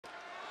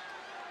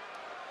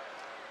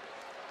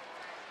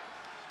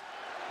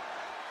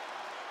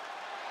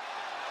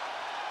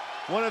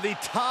One of the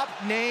top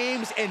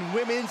names in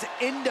women's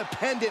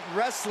independent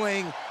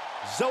wrestling,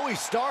 Zoey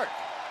Stark.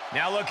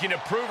 Now looking to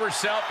prove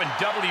herself in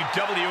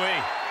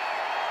WWE.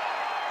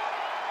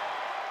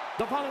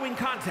 The following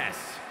contest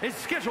is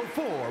scheduled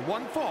for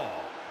one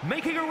fall.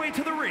 Making her way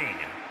to the ring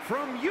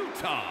from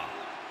Utah,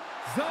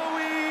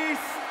 Zoey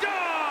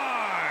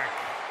Stark.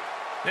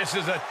 This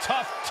is a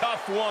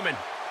tough woman.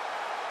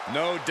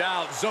 No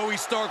doubt, Zoey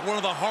Stark, one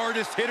of the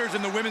hardest hitters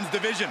in the women's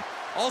division.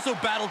 Also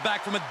battled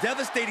back from a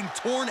devastating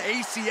torn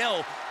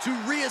ACL to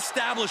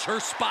reestablish her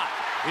spot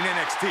in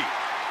NXT.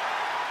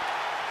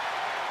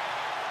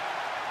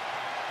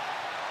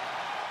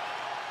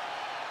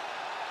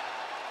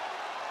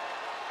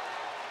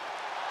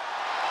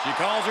 She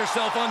calls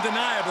herself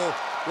undeniable.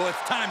 Well, it's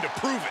time to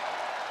prove it.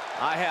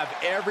 I have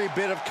every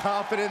bit of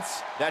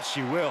confidence that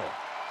she will.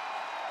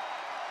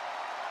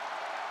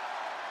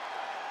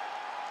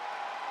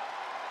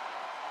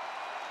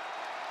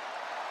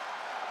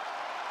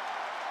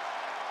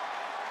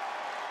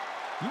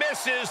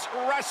 Mrs.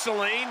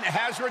 Wrestling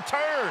has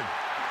returned.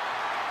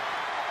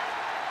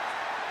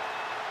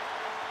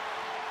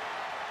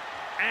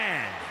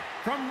 And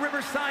from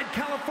Riverside,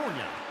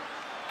 California,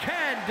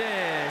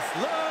 Candice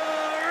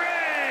LeRAE.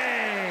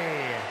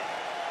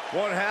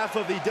 One half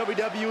of the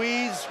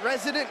WWE's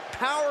resident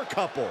power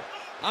couple.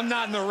 I'm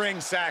not in the ring,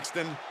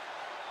 Saxton.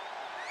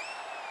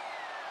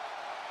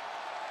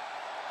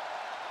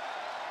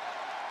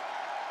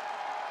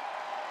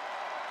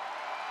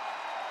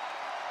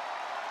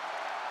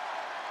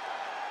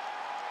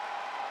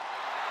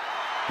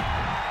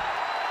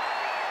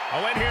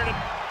 I went here to...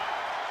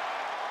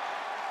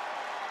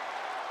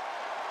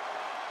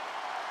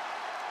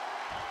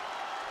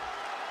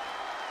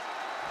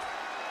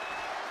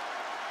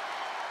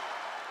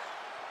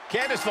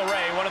 Candice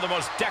LeRAE, one of the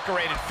most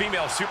decorated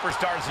female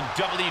superstars in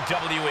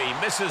WWE,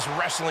 Mrs.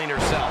 Wrestling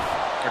herself.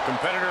 A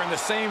competitor in the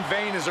same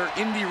vein as her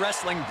indie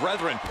wrestling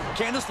brethren.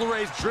 Candice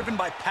LeRAE is driven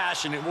by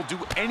passion and will do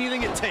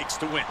anything it takes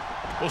to win.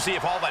 We'll see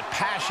if all that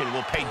passion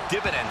will pay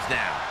dividends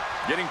now.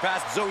 Getting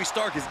past Zoey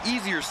Stark is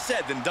easier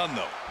said than done,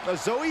 though. Now,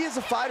 Zoey is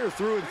a fighter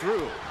through and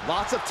through.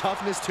 Lots of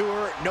toughness to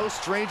her, no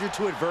stranger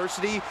to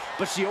adversity,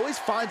 but she always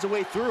finds a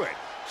way through it.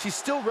 She's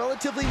still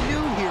relatively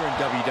new here in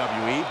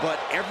WWE, but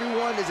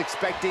everyone is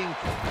expecting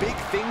big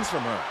things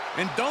from her.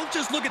 And don't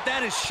just look at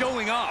that as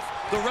showing off.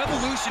 The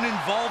revolution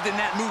involved in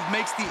that move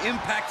makes the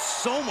impact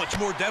so much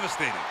more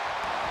devastating.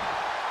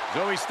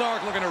 Zoey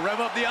Stark looking to rev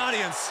up the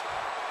audience.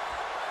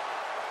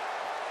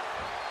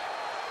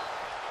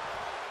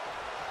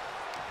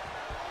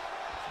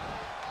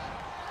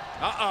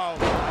 Uh-oh.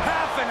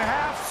 Half and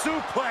half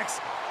suplex.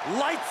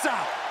 Lights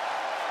out.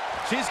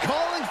 She's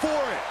calling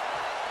for it.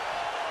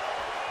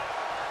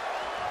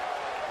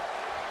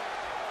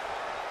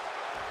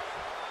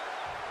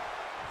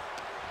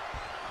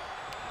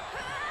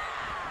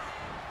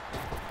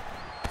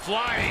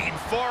 Flying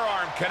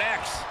forearm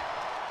connects.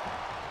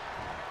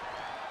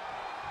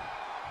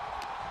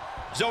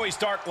 Zoey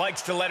Stark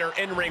likes to let her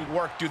in-ring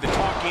work do the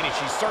talking, and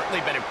she's certainly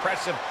been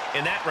impressive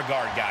in that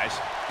regard, guys.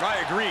 I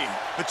agree,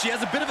 but she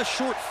has a bit of a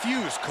short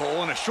fuse,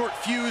 Cole, and a short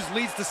fuse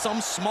leads to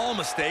some small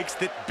mistakes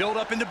that build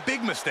up into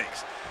big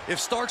mistakes. If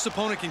Stark's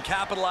opponent can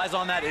capitalize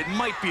on that, it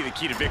might be the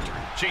key to victory.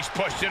 She's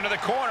pushed into the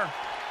corner.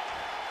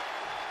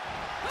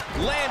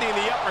 Landing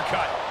the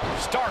uppercut.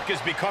 Stark has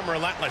become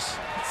relentless.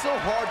 It's so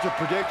hard to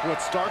predict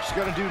what Stark's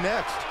gonna do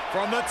next.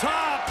 From the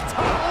top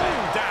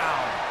and down.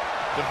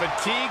 The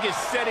fatigue is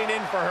setting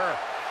in for her.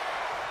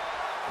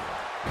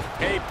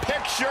 A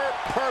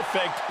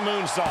picture-perfect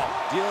moonsault.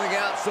 Dealing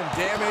out some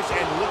damage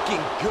and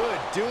looking good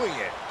doing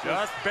it.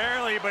 Just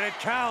barely, but it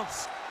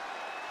counts.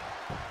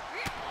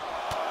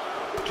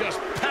 Just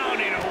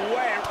pounding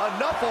away.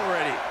 Enough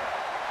already.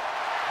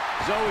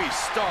 Zoey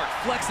Stark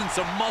flexing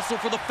some muscle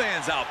for the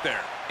fans out there.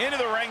 Into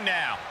the ring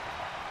now.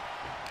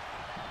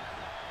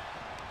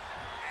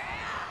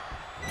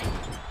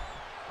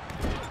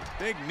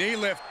 Big knee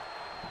lift.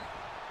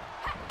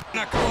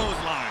 And a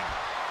clothesline.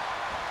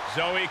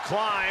 Zoey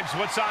climbs.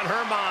 What's on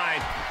her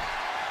mind?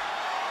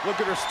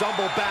 Look at her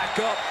stumble back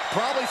up.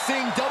 Probably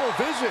seeing double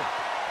vision.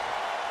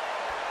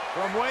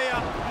 From way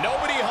up.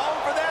 Nobody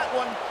home for that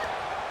one.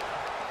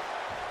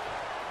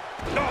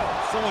 No,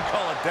 someone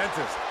call a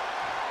dentist.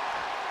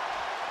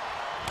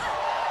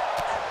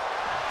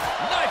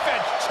 Knife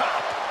edge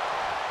chop.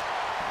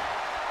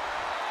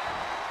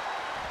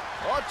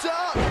 Watch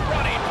out.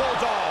 Running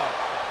bulldog.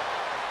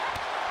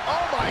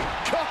 Oh my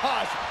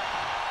gosh.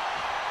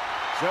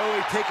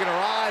 Zoey taking her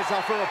eyes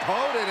off her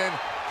opponent and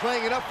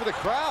playing it up for the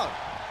crowd.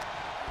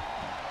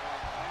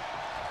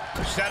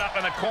 Set up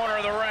in the corner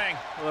of the ring.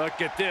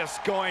 Look at this,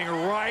 going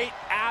right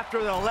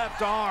after the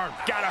left arm.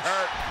 Gotta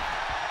hurt.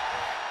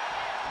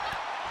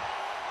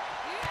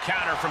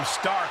 Counter from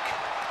Stark.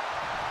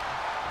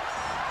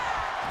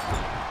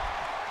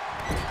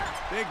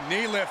 Big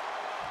knee lift.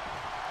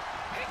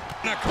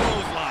 And a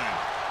clothesline.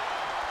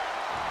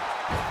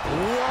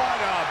 What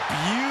a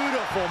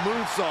beautiful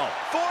moonsault.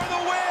 For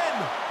the win!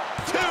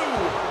 2!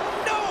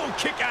 No!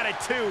 Kick out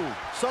at 2.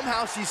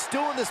 Somehow she's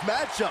still in this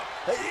matchup.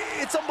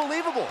 It's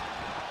unbelievable.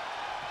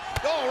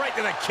 Oh, right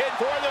to the kid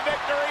for the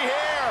victory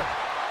here.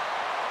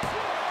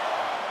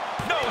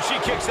 No, she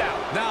kicks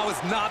out. Now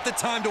is not the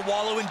time to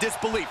wallow in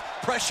disbelief.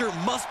 Pressure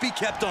must be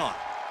kept on.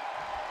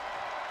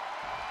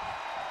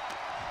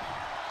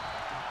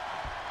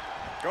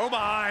 Go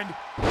behind.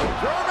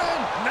 German.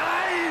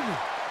 9.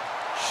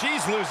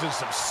 She's losing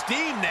some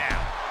steam now.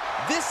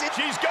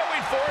 She's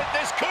going for it.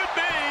 This could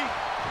be.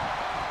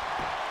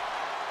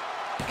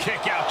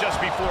 Kick out just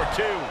before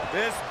 2.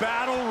 This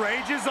battle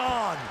rages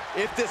on.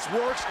 If this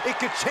works, it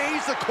could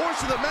change the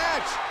course of the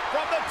match.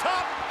 From the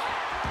top.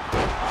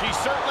 She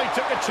certainly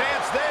took a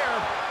chance there.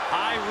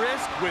 High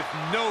risk with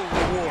no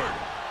reward.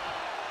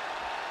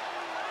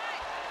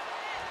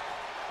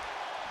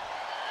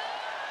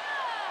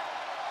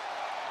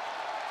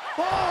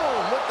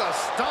 Boom, with the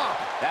stop.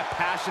 That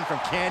passion from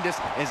Candice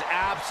is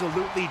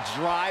absolutely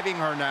driving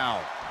her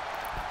now.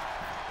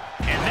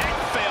 And that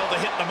failed to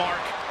hit the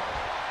mark.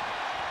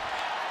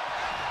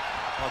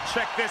 Well,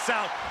 check this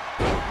out.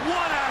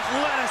 What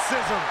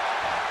athleticism.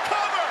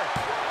 Cover.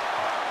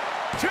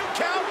 2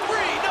 count, 3.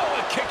 No,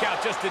 a kick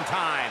out just in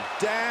time.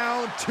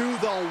 Down to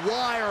the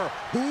wire.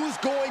 Who's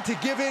going to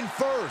give in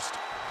first?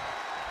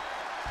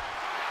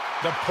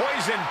 The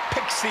poison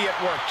pixie at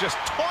work, just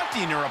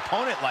taunting her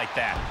opponent like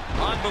that.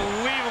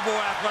 Unbelievable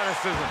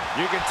athleticism.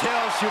 You can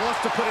tell she wants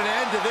to put an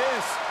end to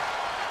this.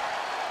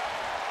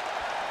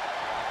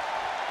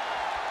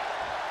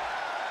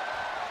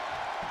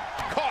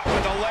 Caught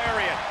with a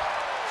lariat.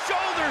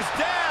 Shoulders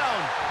down.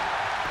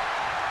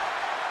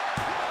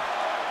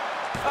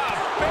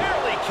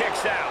 Barely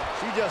kicks out.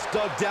 She just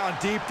dug down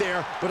deep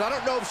there, but I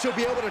don't know if she'll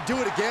be able to do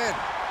it again.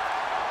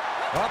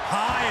 Up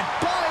high and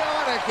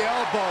Bionic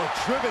elbow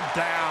driven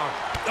down.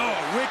 Oh,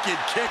 wicked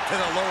kick to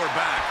the lower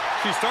back.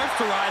 she starts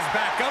to rise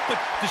back up, but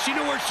does she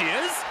know where she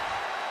is?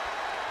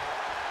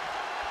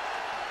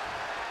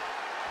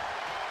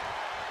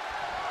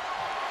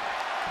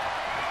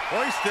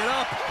 Hoisted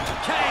up.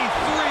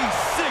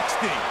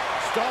 K360.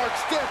 Stark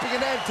stepping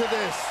an end to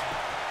this.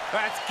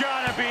 That's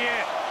gotta be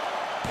it.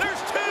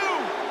 There's 2.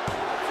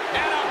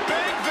 And a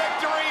big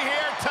victory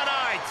here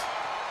tonight.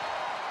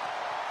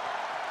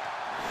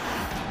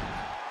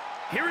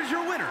 Here is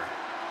your winner,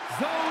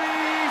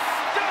 Zoey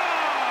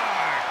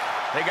Stark.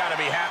 They got to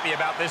be happy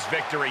about this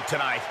victory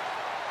tonight.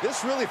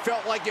 This really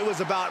felt like it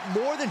was about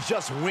more than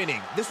just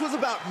winning. This was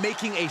about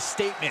making a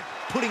statement,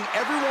 putting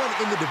everyone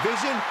in the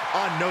division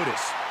on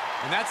notice.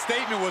 And that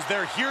statement was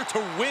they're here to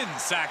win,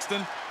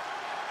 Saxton.